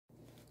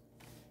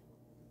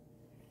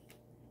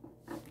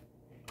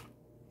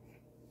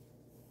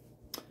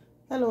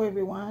Hello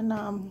everyone.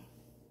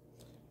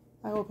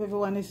 I hope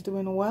everyone is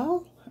doing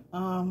well,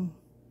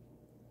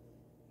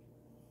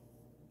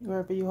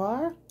 wherever you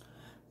are.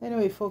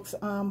 Anyway folks,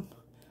 I'm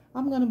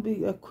gonna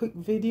be a quick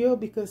video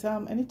because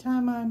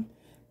anytime I'm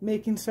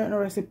making certain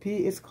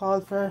recipe, it's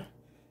called for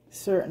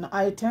certain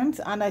items,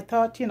 and I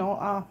thought, you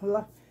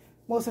know,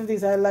 most of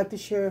these I like to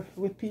share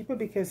with people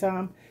because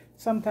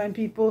sometimes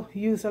people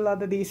use a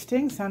lot of these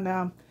things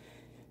and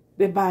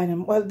they buy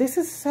them. Well, this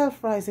is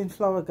self-rising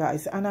flour,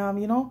 guys,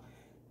 and you know,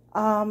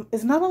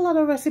 it's not a lot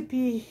of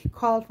recipe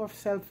called for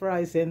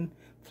self-rising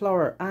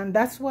flour, and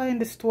that's why in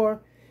the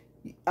store,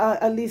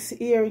 at least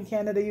here in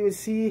Canada, you will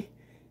see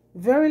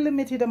very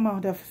limited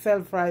amount of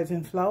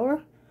self-rising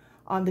flour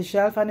on the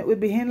shelf, and it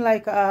would be in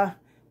like a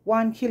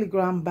 1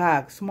 kilogram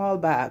bag, small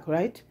bag,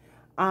 right?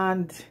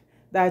 And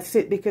that's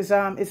it, because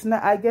it's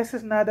not, I guess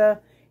it's not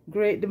a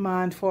great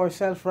demand for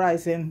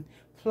self-rising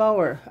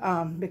flour,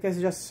 because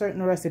it's just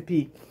certain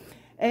recipe.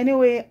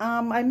 Anyway,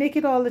 I make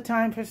it all the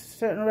time for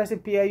certain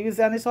recipe I use,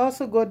 and it's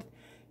also good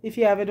if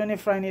you have it when you're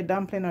frying your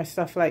dumpling or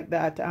stuff like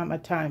that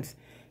at times.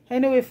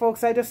 Anyway,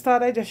 folks, I just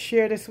thought I'd just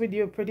share this with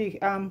you pretty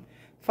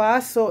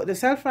fast. So the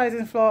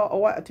self-rising flour, or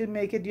what to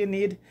make it, you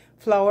need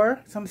flour,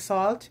 some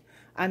salt,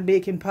 and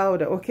baking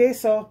powder. Okay,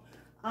 so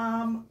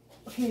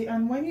okay,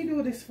 and when you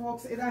do this,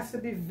 folks, it has to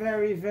be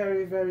very,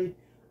 very, very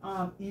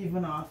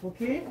even off.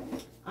 Okay,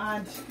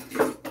 and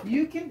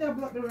you can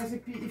double up the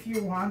recipe if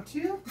you want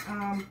to.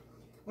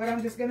 But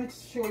I'm just going to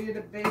show you the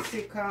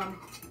basic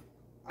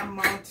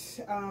amount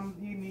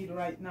you need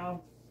right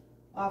now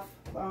of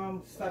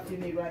stuff you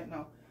need right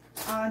now.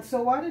 And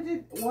so what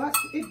it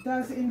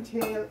does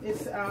entail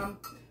is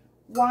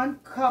 1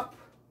 cup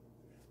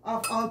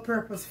of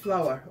all-purpose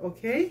flour,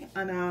 okay?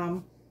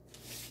 And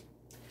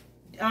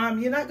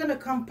you're not going to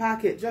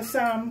compact it, just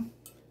do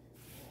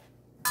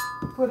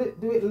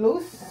it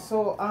loose.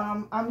 So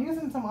I'm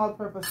using some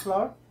all-purpose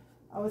flour.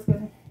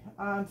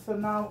 So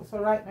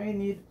right now you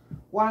need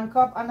 1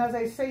 cup, and as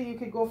I say, you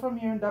could go from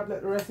here and double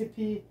the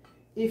recipe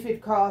if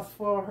it calls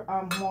for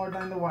more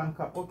than the 1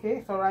 cup.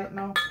 Okay, so right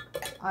now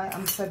I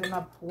am setting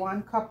up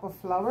 1 cup of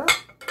flour,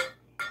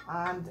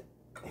 and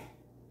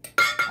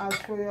I'll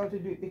show you how to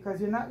do it,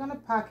 because you're not going to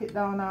pack it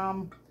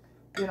down.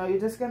 You know, you're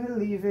just going to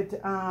leave it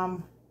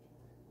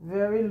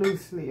very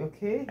loosely.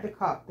 Okay, the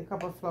cup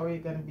of flour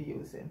you're going to be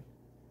using.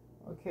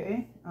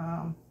 Okay,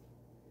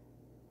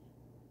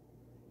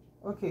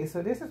 okay,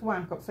 so this is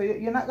 1 cup. So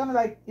you're not gonna,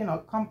 like, you know,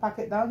 compact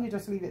it down. You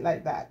just leave it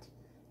like that.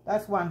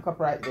 That's 1 cup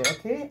right there.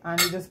 Okay, and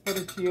you just put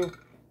it to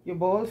your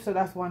bowl. So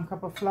that's 1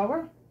 cup of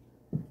flour.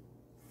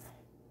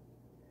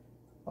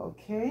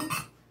 Okay,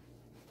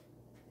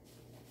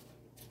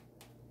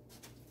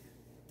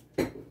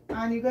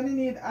 and you're gonna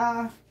need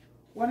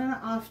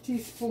 1.5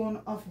 teaspoon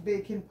of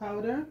baking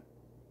powder.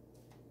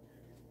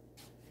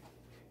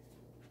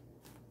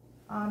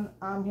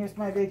 And here's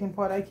my baking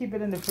powder. I keep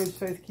it in the fridge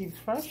so it keeps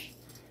fresh.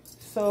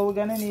 So we're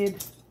gonna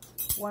need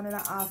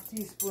 1.5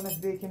 teaspoon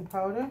of baking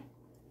powder.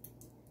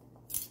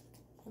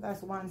 So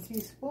that's 1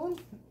 teaspoon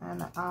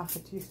and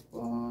 1/2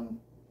 teaspoon.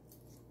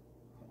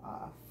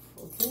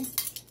 Okay,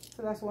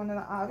 so that's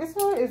 1.5.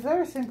 It's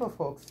very simple,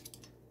 folks.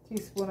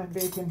 Teaspoon of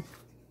baking.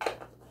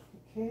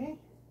 Okay,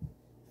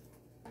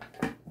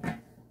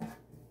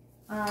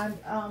 and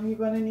you're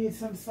gonna need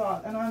some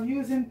salt, and I'm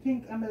using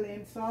pink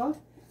Himalayan salt,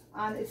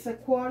 and it's a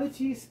 1/4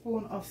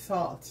 teaspoon of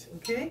salt.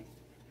 Okay.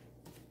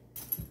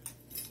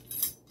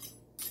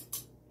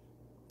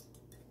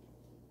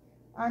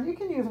 And you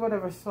can use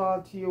whatever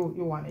salt you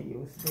want to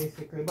use,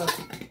 basically. But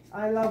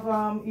I love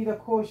either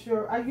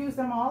kosher. I use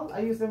them all,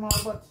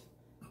 but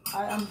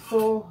I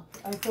so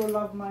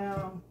love my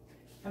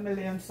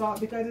Himalayan salt,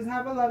 because it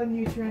have a lot of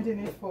nutrient in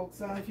it, folks.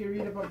 If you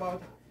read up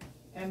about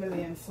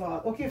Himalayan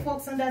salt. Okay,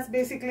 folks, and that's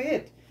basically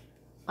it.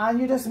 And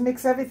you just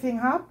mix everything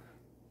up.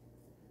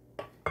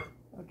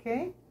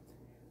 Okay.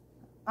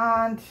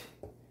 And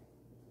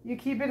you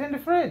keep it in the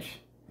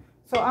fridge.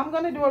 So I'm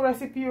going to do a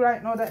recipe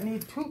right now that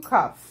needs 2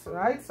 cups,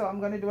 right? So I'm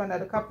going to do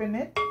another cup in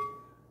it.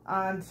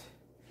 And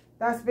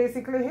that's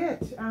basically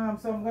it.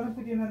 So I'm going to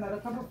put in another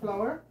cup of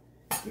flour,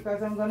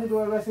 because I'm going to do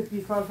a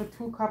recipe called for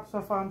 2 cups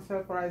of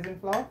self-rising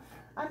flour.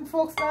 And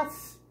folks,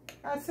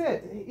 that's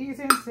it.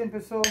 Easy and simple.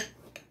 So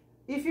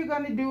if you're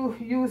going to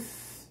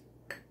use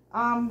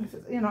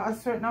you know, a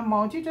certain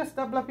amount, you just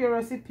double up your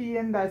recipe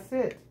and that's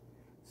it.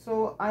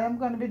 So I am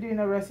going to be doing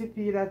a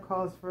recipe that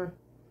calls for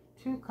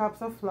 2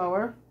 cups of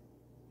flour.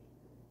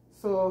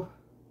 So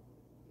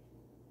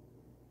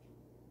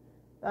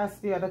that's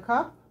the other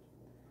cup,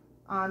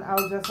 and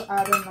I'll just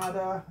add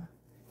another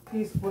 1.5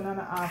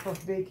 teaspoons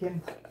of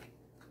baking.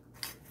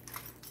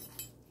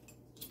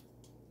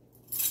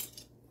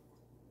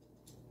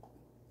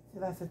 So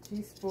that's 1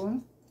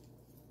 teaspoon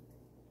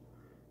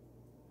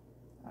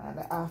and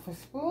 1/2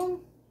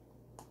 spoon.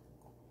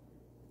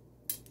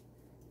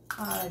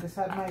 And I just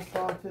add my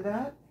salt to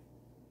that.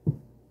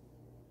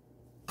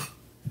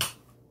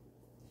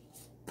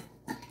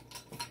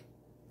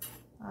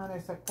 And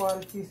it's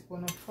 1/4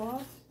 teaspoon of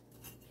salt.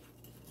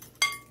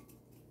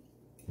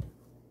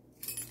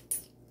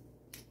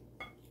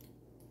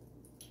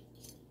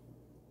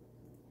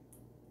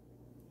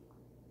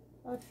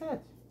 That's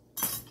it.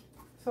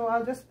 So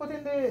I'll just put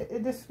in the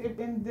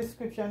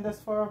description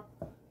just for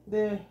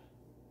the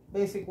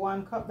basic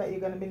 1 cup that you're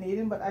going to be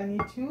needing, but I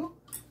need 2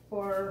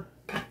 for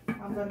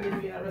I'm going to be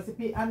doing a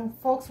recipe. And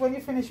folks, when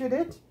you finish with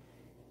it,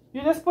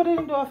 you just put it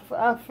into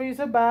a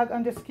freezer bag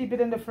and just keep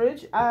it in the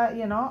fridge,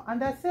 you know,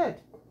 and that's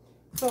it.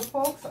 So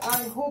folks,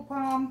 I hope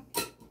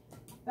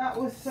that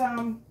was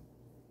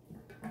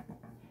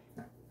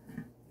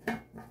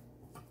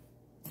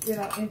you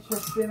know,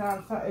 interesting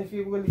if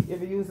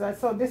you use that.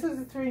 So this is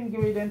the 3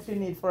 ingredients you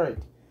need for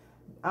it: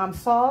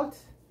 salt,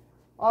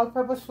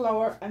 all-purpose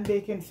flour, and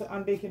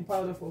baking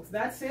powder, folks.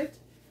 That's it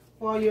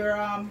for your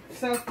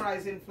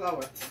self-rising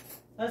flour.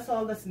 That's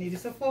all that's needed.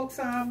 So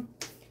folks,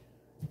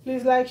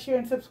 please like, share,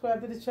 and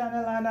subscribe to the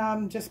channel,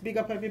 and just big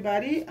up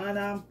everybody,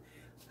 and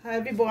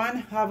everyone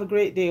have a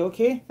great day.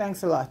 Okay,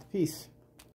 thanks a lot. Peace.